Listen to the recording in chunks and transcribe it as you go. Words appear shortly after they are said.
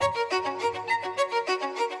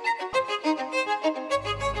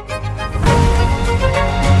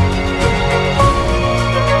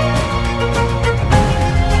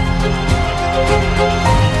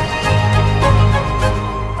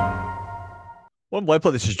Well, my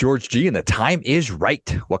play. This is George G, and the time is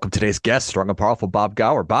right. Welcome to today's guest, strong and powerful Bob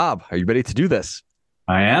Gower. Bob, are you ready to do this?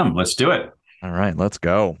 I am. Let's do it. All right, let's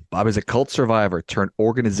go. Bob is a cult survivor turned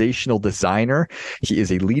organizational designer. He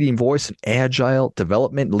is a leading voice in agile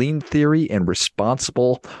development, lean theory, and responsive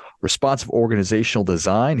organizational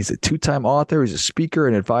design. He's a two-time author. He's a speaker,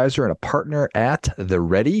 an advisor, and a partner at The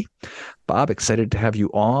Ready. Bob, excited to have you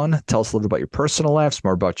on. Tell us a little about your personal life, some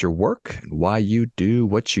more about your work, and why you do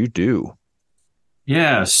what you do.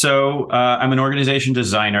 Yeah. So I'm an organization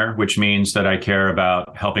designer, which means that I care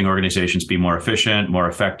about helping organizations be more efficient, more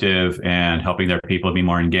effective, and helping their people be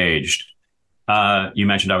more engaged. You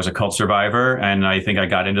mentioned I was a cult survivor, and I think I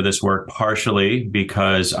got into this work partially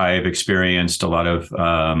because I've experienced a lot of,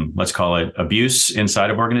 let's call it abuse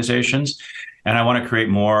inside of organizations. And I want to create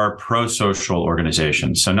more pro-social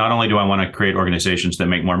organizations. So not only do I want to create organizations that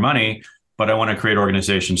make more money, but I want to create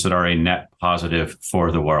organizations that are a net positive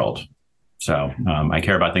for the world. So I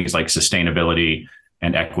care about things like sustainability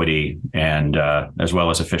and equity, and as well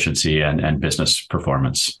as efficiency and business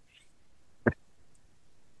performance.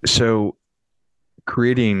 So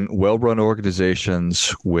creating well-run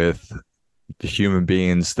organizations with the human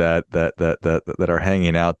beings that are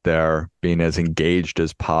hanging out there being as engaged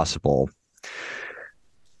as possible.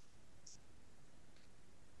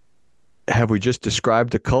 Have we just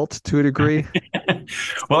described a cult to a degree?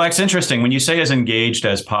 Well, that's interesting. When you say as engaged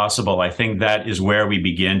as possible, I think that is where we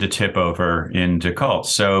begin to tip over into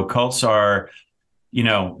cults. So cults are,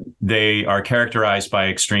 they are characterized by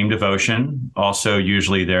extreme devotion. Also,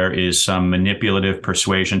 usually there is some manipulative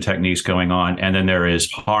persuasion techniques going on. And then there is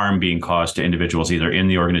harm being caused to individuals either in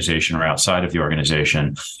the organization or outside of the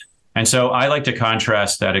organization. And so I like to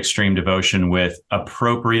contrast that extreme devotion with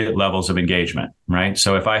appropriate levels of engagement, right?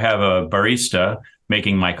 So if I have a barista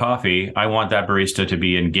making my coffee, I want that barista to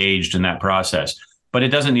be engaged in that process, but it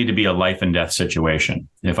doesn't need to be a life and death situation.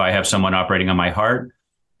 If I have someone operating on my heart,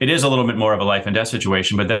 it is a little bit more of a life and death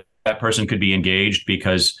situation, but that person could be engaged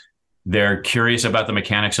because they're curious about the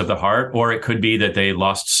mechanics of the heart, or it could be that they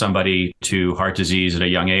lost somebody to heart disease at a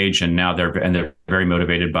young age, and now they're very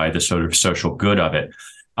motivated by the sort of social good of it.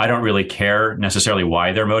 I don't really care necessarily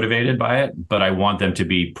why they're motivated by it, but I want them to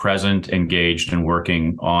be present, engaged, and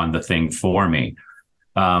working on the thing for me.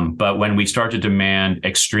 But when we start to demand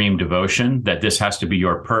extreme devotion, that this has to be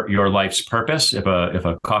your life's purpose. If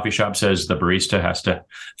a coffee shop says the barista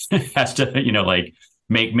has to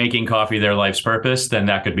making coffee their life's purpose, then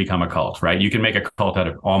that could become a cult, right? You can make a cult out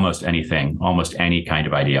of almost anything, almost any kind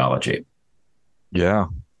of ideology. Yeah.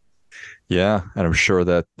 Yeah. And I'm sure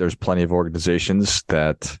that there's plenty of organizations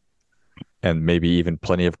and maybe even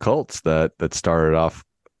plenty of cults that started off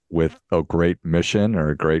with a great mission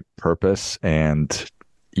or a great purpose and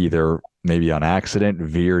either maybe on accident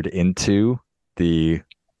veered into the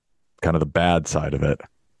kind of the bad side of it.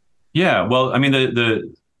 Yeah. Well, I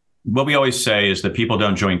mean, what we always say is that people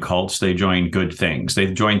don't join cults, they join good things.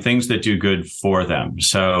 They join things that do good for them.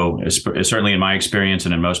 So certainly in my experience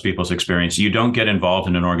and in most people's experience, you don't get involved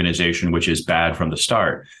in an organization which is bad from the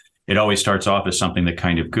start. It always starts off as something that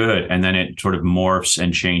kind of good, and then it sort of morphs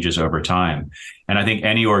and changes over time. And I think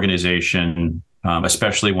any organization,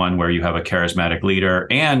 especially one where you have a charismatic leader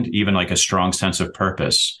and even like a strong sense of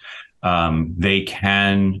purpose, they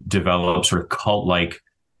can develop sort of cult-like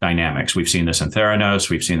dynamics. We've seen this in Theranos.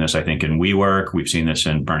 We've seen this, I think, in WeWork. We've seen this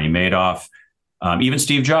in Bernie Madoff. Even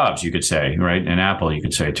Steve Jobs, you could say, right? And Apple, you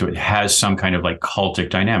could say, too. It has some kind of like cultic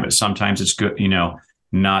dynamic. Sometimes it's good,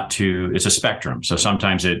 it's a spectrum. So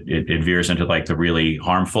sometimes it veers into like the really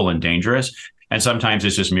harmful and dangerous. And sometimes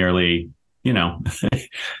it's just merely,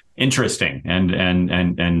 interesting.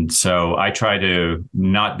 And so I try to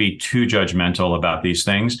not be too judgmental about these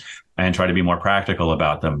things and try to be more practical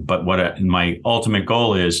about them. But my ultimate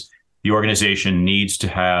goal is the organization needs to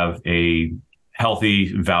have a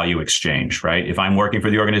healthy value exchange, right? If I'm working for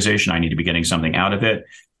the organization, I need to be getting something out of it.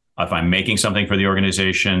 If I'm making something for the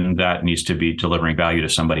organization, that needs to be delivering value to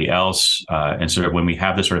somebody else. And so when we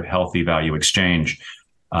have this sort of healthy value exchange,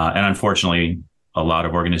 and unfortunately, a lot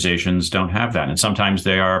of organizations don't have that. And sometimes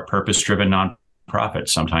they are purpose-driven nonprofits.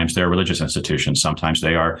 Sometimes they're religious institutions. Sometimes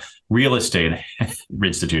they are real estate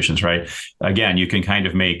institutions, right? Again, you can kind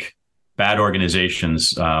of make bad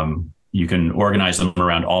organizations, you can organize them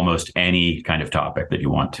around almost any kind of topic that you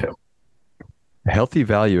want to. Healthy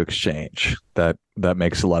value exchange. That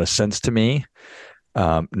makes a lot of sense to me.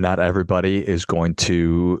 Not everybody is going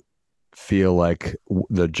to feel like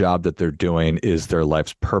the job that they're doing is their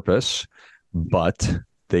life's purpose, but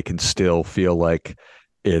they can still feel like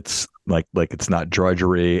it's like it's not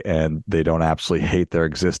drudgery and they don't absolutely hate their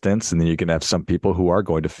existence. And then you can have some people who are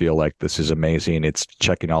going to feel like this is amazing, it's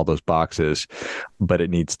checking all those boxes, but it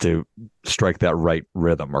needs to strike that right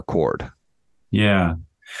rhythm or chord. Yeah.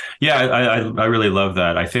 Yeah, I really love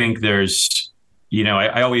that. I think there's,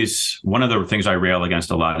 I always, one of the things I rail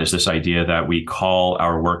against a lot is this idea that we call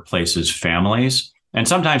our workplaces families. And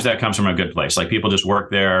sometimes that comes from a good place. Like people just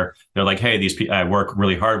work there. They're like, hey, I work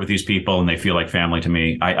really hard with these people and they feel like family to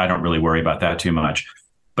me. I don't really worry about that too much.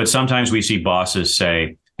 But sometimes we see bosses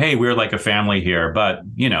say, hey, we're like a family here, but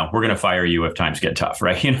we're going to fire you if times get tough,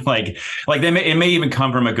 right? It may even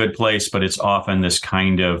come from a good place, but it's often this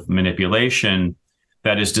kind of manipulation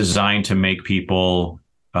that is designed to make people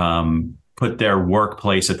put their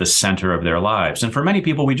workplace at the center of their lives. And for many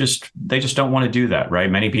people, they just don't want to do that, right?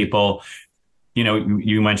 Many people,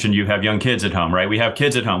 you mentioned you have young kids at home, right? We have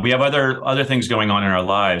kids at home. We have other things going on in our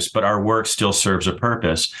lives, but our work still serves a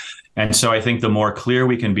purpose. And so I think the more clear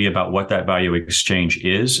we can be about what that value exchange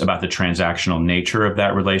is, about the transactional nature of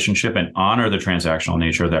that relationship, and honor the transactional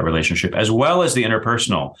nature of that relationship, as well as the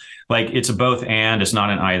interpersonal. Like it's a both and, it's not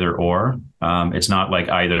an either or. It's not like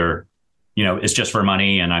either, it's just for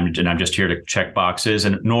money and I'm just here to check boxes,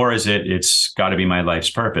 and nor is it's got to be my life's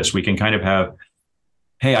purpose. We can kind of have,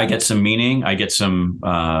 hey, I get some meaning, I get some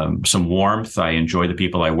warmth, I enjoy the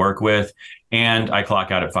people I work with, and I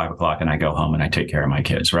clock out at 5 o'clock and I go home and I take care of my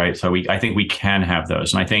kids, right? So I think we can have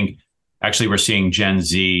those. And I think actually we're seeing Gen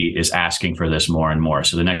Z is asking for this more and more.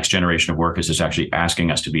 So the next generation of workers is actually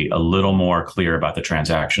asking us to be a little more clear about the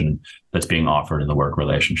transaction that's being offered in the work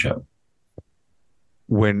relationship.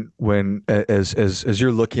 When as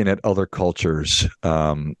you're looking at other cultures,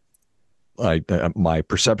 my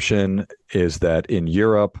perception is that in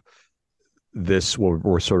Europe, this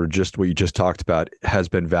we're sort of just what you just talked about has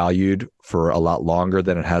been valued for a lot longer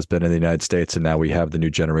than it has been in the United States, and now we have the new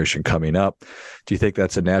generation coming up. Do you think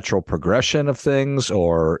that's a natural progression of things,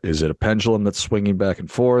 or is it a pendulum that's swinging back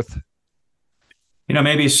and forth?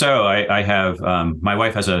 Maybe so. I have my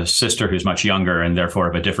wife has a sister who's much younger and therefore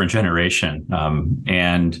of a different generation,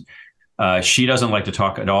 and she doesn't like to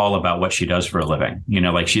talk at all about what she does for a living.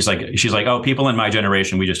 She's like, oh, people in my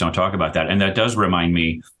generation, we just don't talk about that. And that does remind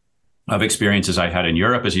me of experiences I had in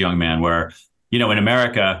Europe as a young man where, in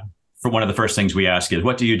America, for one of the first things we ask is,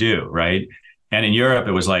 what do you do? Right. And in Europe,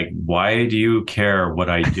 it was like, why do you care what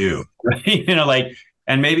I do?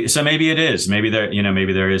 And maybe it is, maybe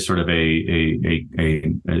there is sort of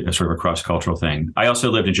a sort of a cross-cultural thing. I also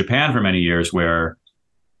lived in Japan for many years where,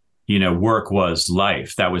 work was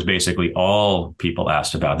life. That was basically all people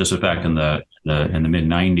asked about. This was back in the mid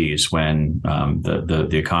 90s when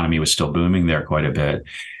the economy was still booming there quite a bit.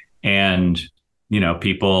 And,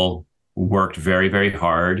 people worked very, very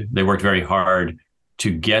hard. They worked very hard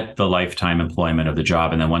to get the lifetime employment of the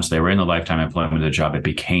job. And then once they were in the lifetime employment of the job, it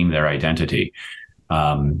became their identity.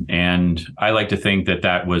 And I like to think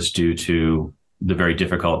that was due to the very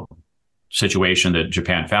difficult situation that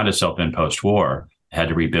Japan found itself in post-war. It had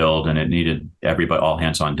to rebuild and it needed everybody, all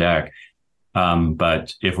hands on deck.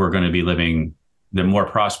 But if we're going to be living the more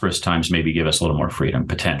prosperous times, maybe give us a little more freedom,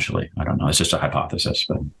 potentially. I don't know. It's just a hypothesis,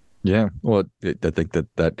 but yeah. Well, I think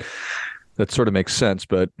that sort of makes sense.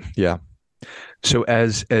 But yeah. So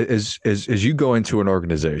as you go into an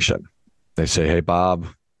organization, they say, "Hey, Bob,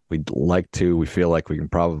 we feel like we can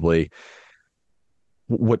probably."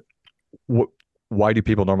 Why do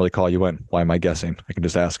people normally call you in? Why am I guessing? I can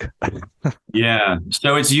just ask. Yeah.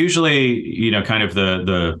 So it's usually, kind of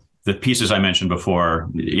the pieces I mentioned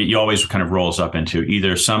before. It always kind of rolls up into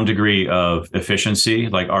either some degree of efficiency,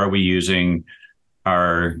 like are we using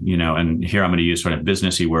our, and here I'm going to use sort of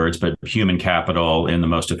businessy words, but human capital in the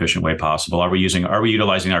most efficient way possible. Are we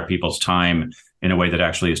utilizing our people's time in a way that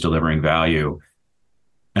actually is delivering value?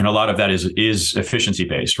 And a lot of that is efficiency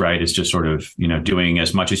based, right? It's just sort of, doing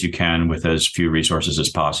as much as you can with as few resources as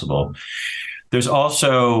possible. There's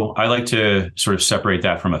also, I like to sort of separate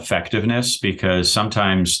that from effectiveness, because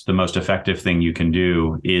sometimes the most effective thing you can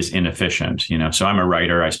do is inefficient. So I'm a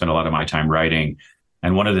writer. I spend a lot of my time writing.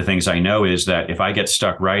 And one of the things I know is that if I get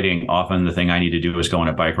stuck writing, often the thing I need to do is go on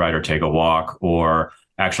a bike ride or take a walk, or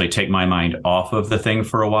actually take my mind off of the thing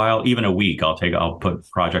for a while, even a week. I'll put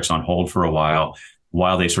projects on hold for a while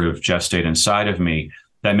they sort of gestate inside of me.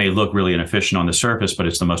 That may look really inefficient on the surface, but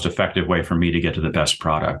it's the most effective way for me to get to the best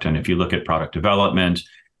product. And if you look at product development,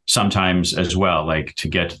 sometimes as well, like to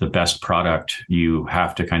get to the best product, you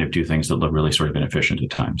have to kind of do things that look really sort of inefficient at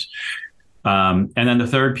times. And then the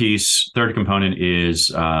third component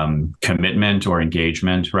is commitment or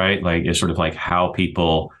engagement, right? It's sort of like how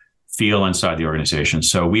people feel inside the organization.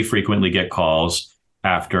 So we frequently get calls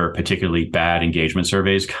after particularly bad engagement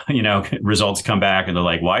surveys, results come back and they're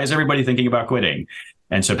like, why is everybody thinking about quitting?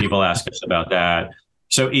 And so people ask us about that.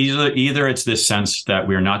 So either it's this sense that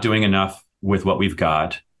we're not doing enough with what we've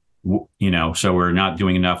got, so we're not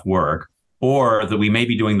doing enough work, or that we may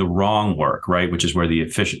be doing the wrong work, right? Which is where the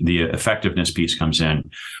effectiveness piece comes in,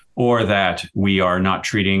 or that we are not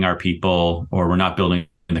treating our people, or we're not building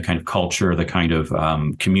the kind of culture, the kind of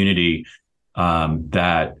community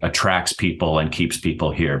that attracts people and keeps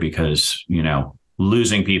people here. Because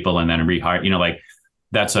losing people and then rehire,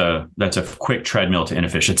 that's a quick treadmill to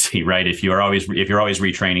inefficiency, right? If you're always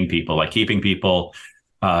retraining people, like keeping people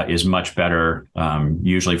is much better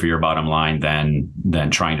usually for your bottom line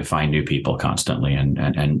than trying to find new people constantly,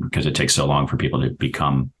 and because it takes so long for people to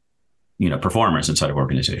become performers inside of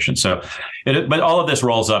organizations. So but all of this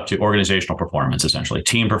rolls up to organizational performance, essentially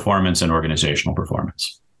team performance and organizational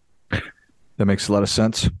performance. That makes a lot of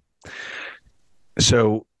sense.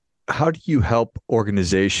 So how do you help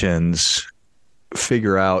organizations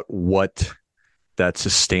figure out what that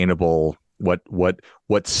sustainable,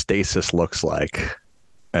 what stasis looks like?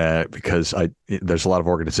 Because there's a lot of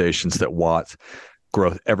organizations that want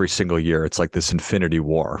growth every single year. It's like this infinity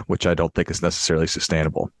war, which I don't think is necessarily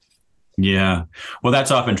sustainable. Yeah. Well,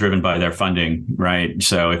 that's often driven by their funding, right?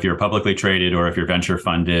 So if you're publicly traded or if you're venture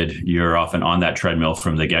funded, you're often on that treadmill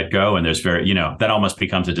from the get-go. And there's that almost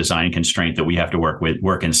becomes a design constraint that we have to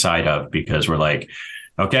work inside of, because we're like,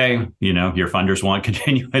 okay, your funders want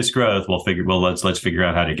continuous growth. Let's figure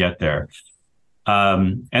out how to get there.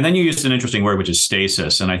 And then you used an interesting word, which is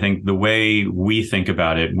stasis. And I think the way we think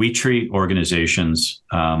about it, we treat organizations,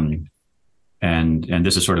 and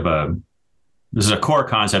this is this is a core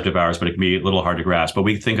concept of ours, but it can be a little hard to grasp, but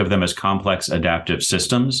we think of them as complex adaptive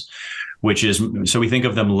systems, so we think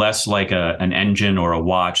of them less like an engine or a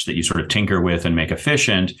watch that you sort of tinker with and make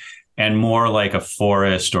efficient, and more like a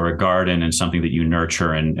forest or a garden and something that you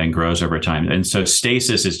nurture and grows over time. And so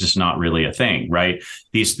stasis is just not really a thing, right?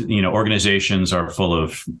 These, organizations are full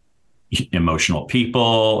of emotional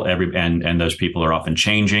people, and those people are often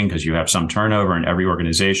changing because you have some turnover in every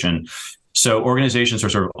organization. So organizations are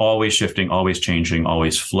sort of always shifting, always changing,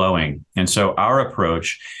 always flowing. And so our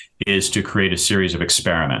approach is to create a series of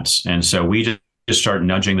experiments. And so we just start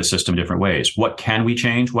nudging the system different ways. What can we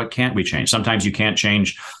change? What can't we change? Sometimes you can't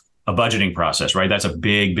change a budgeting process, right? That's a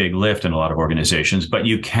big, big lift in a lot of organizations, but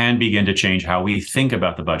you can begin to change how we think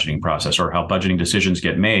about the budgeting process or how budgeting decisions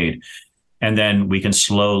get made. And then we can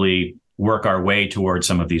slowly work our way towards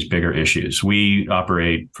some of these bigger issues. We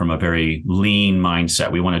operate from a very lean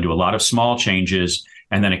mindset. We want to do a lot of small changes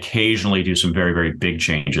and then occasionally do some very, very big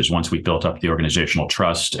changes once we've built up the organizational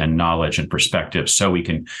trust and knowledge and perspective so we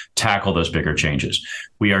can tackle those bigger changes.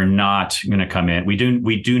 We are not going to come in. We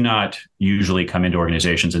do not usually come into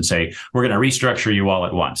organizations and say, we're going to restructure you all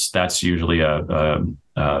at once. That's usually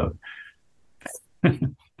that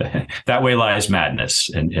way lies madness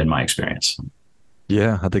in my experience.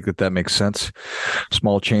 Yeah, I think that makes sense.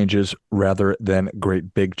 Small changes rather than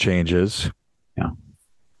great big changes. Yeah.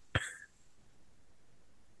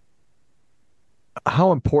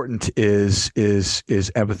 How important is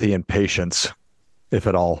empathy and patience, if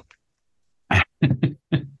at all?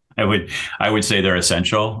 I would say they're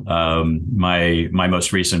essential. My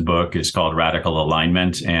most recent book is called Radical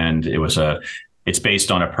Alignment, and it's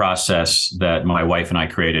based on a process that my wife and I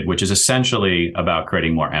created, which is essentially about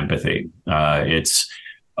creating more empathy. It's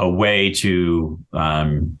a way to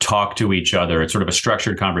talk to each other. It's sort of a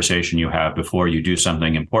structured conversation you have before you do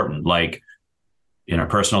something important, like in a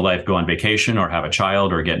personal life, go on vacation or have a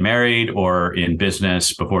child or get married, or in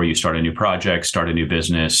business before you start a new project, start a new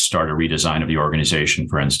business, start a redesign of the organization,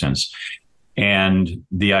 for instance. And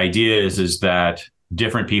the idea is that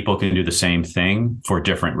different people can do the same thing for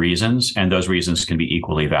different reasons, and those reasons can be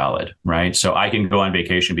equally valid, right? So I can go on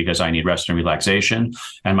vacation because I need rest and relaxation,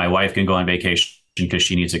 and my wife can go on vacation because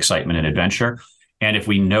she needs excitement and adventure. And if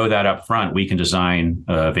we know that up front, we can design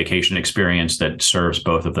a vacation experience that serves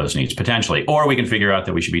both of those needs potentially, or we can figure out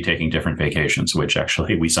that we should be taking different vacations, which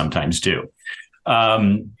actually we sometimes do.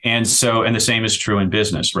 And the same is true in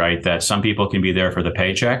business, right? That some people can be there for the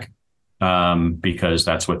paycheck, because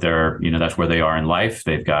that's what that's where they are in life.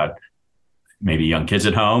 They've got maybe young kids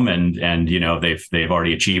at home, and they've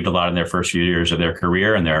already achieved a lot in their first few years of their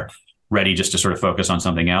career, and they're ready just to sort of focus on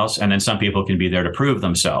something else. And then some people can be there to prove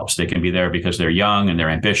themselves. They can be there because they're young and they're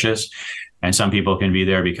ambitious. And some people can be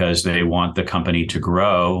there because they want the company to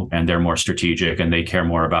grow and they're more strategic and they care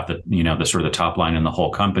more about the sort of the top line and the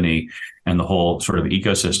whole company and the whole sort of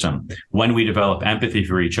ecosystem. When we develop empathy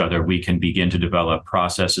for each other, we can begin to develop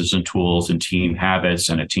processes and tools and team habits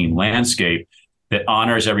and a team landscape that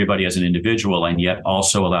honors everybody as an individual and yet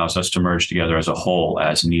also allows us to merge together as a whole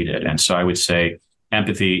as needed. And so I would say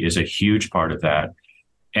empathy is a huge part of that.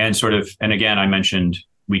 And again, I mentioned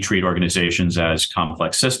we treat organizations as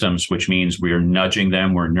complex systems, which means we're nudging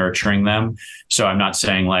them, we're nurturing them. So I'm not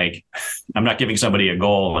saying I'm not giving somebody a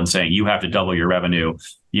goal and saying you have to double your revenue,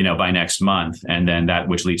 by next month. And then that,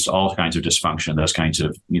 which leads to all kinds of dysfunction, those kinds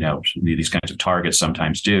of, these kinds of targets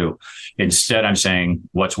sometimes do. Instead, I'm saying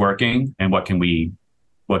what's working and what can we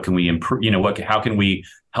improve, how can we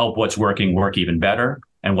help what's working work even better?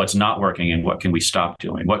 And what's not working and what can we stop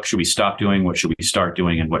doing? What should we stop doing? What should we start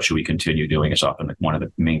doing? And what should we continue doing is often one of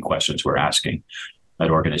the main questions we're asking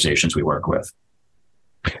at organizations we work with.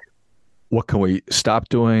 What can we stop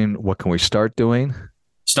doing? What can we start doing?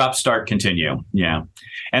 Stop, start, continue. Yeah.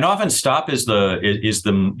 And often stop is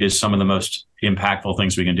some of the most impactful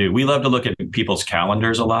things we can do. We love to look at people's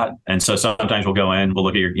calendars a lot. And so sometimes we'll go in, we'll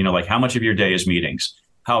look at your, how much of your day is meetings?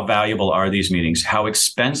 How valuable are these meetings? How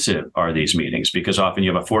expensive are these meetings? Because often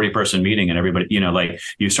you have a 40-person meeting and everybody,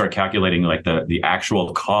 you start calculating the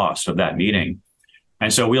actual cost of that meeting.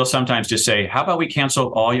 And so we'll sometimes just say, how about we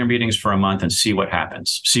cancel all your meetings for a month and see what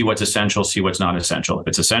happens? See what's essential, see what's not essential. If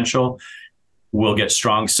it's essential, we'll get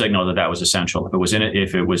strong signal that was essential. If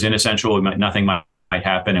it was inessential, nothing might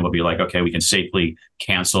happen. And we'll be like, okay, we can safely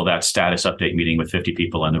cancel that status update meeting with 50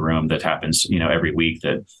 people in the room that happens, every week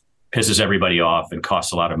that pisses everybody off and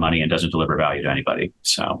costs a lot of money and doesn't deliver value to anybody.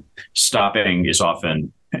 So stopping is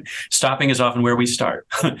often where we start.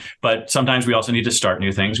 But sometimes we also need to start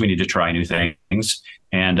new things. We need to try new things.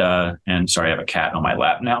 And sorry, I have a cat on my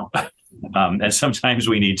lap now. And sometimes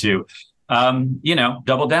we need to,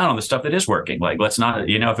 double down on the stuff that is working. Like, let's not,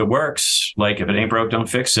 if it works, if it ain't broke, don't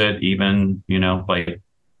fix it. Even,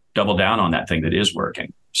 double down on that thing that is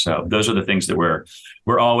working. So those are the things that we're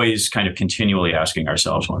always kind of continually asking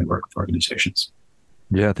ourselves when we work with organizations.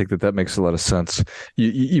 Yeah, I think that makes a lot of sense.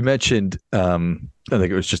 You mentioned, I think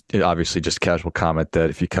it was obviously just casual comment that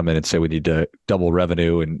if you come in and say we need to double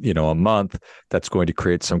revenue in a month, that's going to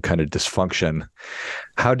create some kind of dysfunction.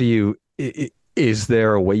 Is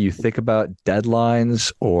there a way you think about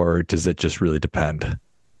deadlines, or does it just really depend?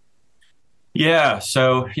 Yeah.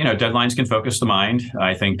 So, deadlines can focus the mind.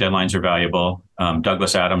 I think deadlines are valuable.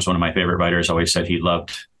 Douglas Adams, one of my favorite writers, always said he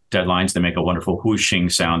loved deadlines. They make a wonderful whooshing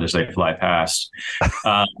sound as they fly past,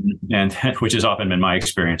 and which has often been my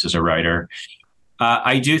experience as a writer.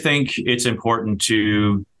 I do think it's important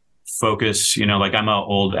to focus, I'm an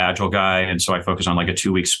old agile guy. And so I focus on a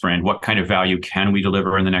 2-week sprint. What kind of value can we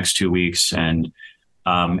deliver in the next 2 weeks? And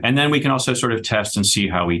then we can also sort of test and see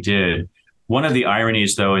how we did. One of the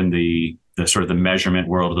ironies, though, in the sort of the measurement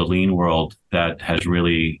world, the lean world, that has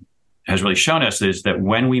really shown us is that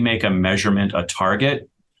when we make a measurement a target,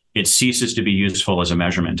 it ceases to be useful as a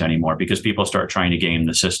measurement anymore because people start trying to game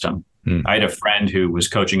the system. I had a friend who was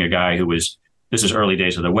coaching a guy who was, this is early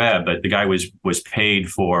days of the web, but the guy was paid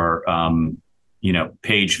for,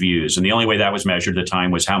 page views. And the only way that was measured at the time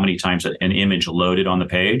was how many times an image loaded on the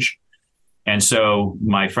page. And so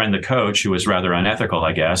my friend, the coach, who was rather unethical,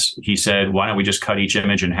 I guess, he said, why don't we just cut each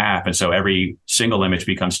image in half? And so every single image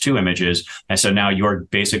becomes 2 images. And so now you're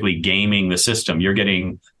basically gaming the system. You're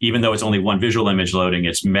getting, even though it's only one visual image loading,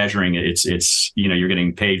 it's measuring it. It's you're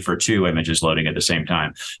getting paid for 2 images loading at the same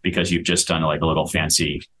time because you've just done a little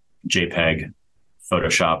fancy JPEG,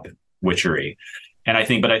 Photoshop witchery. And I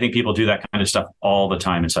think people do that kind of stuff all the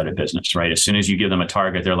time inside of business, right? As soon as you give them a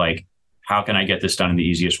target, they're like, how can I get this done in the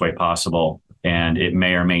easiest way possible? And it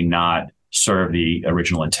may or may not serve the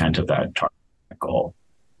original intent of that target goal,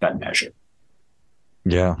 that measure.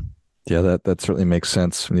 Yeah. Yeah, that certainly makes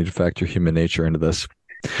sense. We need to factor human nature into this.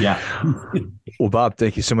 Yeah. Well, Bob,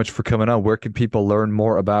 thank you so much for coming on. Where can people learn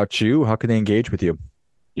more about you? How can they engage with you?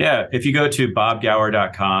 Yeah, if you go to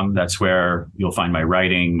bobgower.com, that's where you'll find my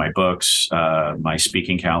writing, my books, my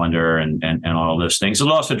speaking calendar, and all of those things.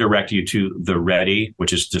 It'll also direct you to The Ready,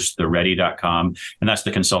 which is just theready.com. And that's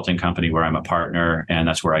the consulting company where I'm a partner. And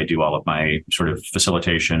that's where I do all of my sort of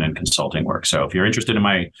facilitation and consulting work. So if you're interested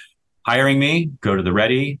in hiring me, go to The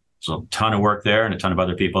Ready. There's a ton of work there and a ton of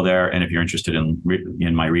other people there. And if you're interested in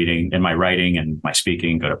my reading, in my writing and my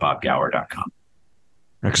speaking, go to bobgower.com.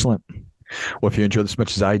 Excellent. Well, if you enjoyed this as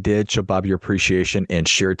much as I did, show Bob your appreciation and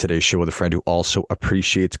share today's show with a friend who also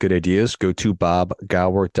appreciates good ideas. Go to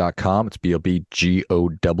bobgower.com. It's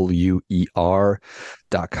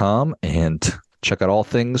BOBGOWER.com and check out all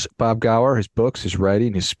things Bob Gower, his books, his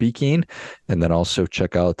writing, his speaking, and then also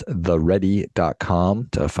check out theready.com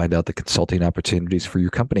to find out the consulting opportunities for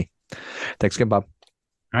your company. Thanks again, Bob.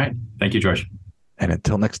 All right. Thank you, George. And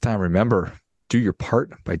until next time, remember, do your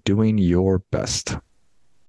part by doing your best.